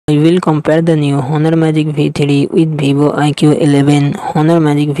We will compare the new Honor Magic V3 with Vivo iQOO 11. Honor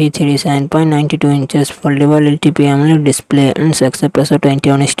Magic V3 7.92 inches foldable LTP AMOLED display and success ratio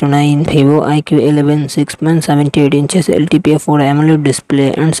 21:9. Vivo iQOO 11 6.78 inches LTP 4 AMOLED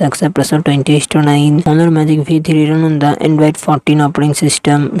display and success ratio 20:9. Honor Magic V3 run on the Android 14 operating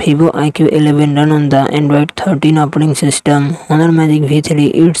system. Vivo iQOO 11 run on the Android 13 operating system. Honor Magic V3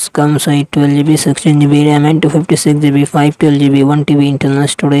 comes with 12GB, 16GB RAM and 256GB, 512GB, 1TB internal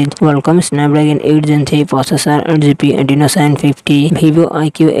storage. Welcome Snapdragon 8 Gen 3 processor, 8GB Adreno 750. Vivo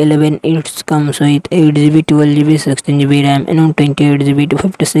iQOO 11 comes with 8GB, 12GB, 16GB RAM and 128GB,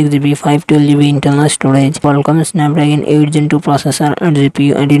 256GB, 512GB internal storage. Welcome Snapdragon 8 Gen 2 processor,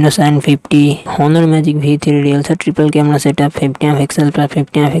 8GB Adreno 750. Honor Magic V3 real triple camera setup, 50MP plus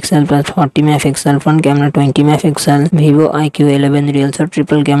 50MP plus 40MP front camera, 20MP. Vivo iQOO 11 real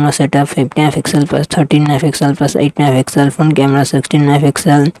triple camera setup, 50MP plus 13MP plus 8MP front camera,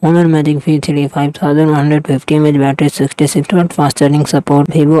 16MP. Honor Magic V3 5150 mAh battery, 66W fast charging support.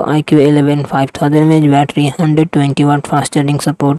 Vivo iQOO 11 5000 mAh battery, 120W fast charging support.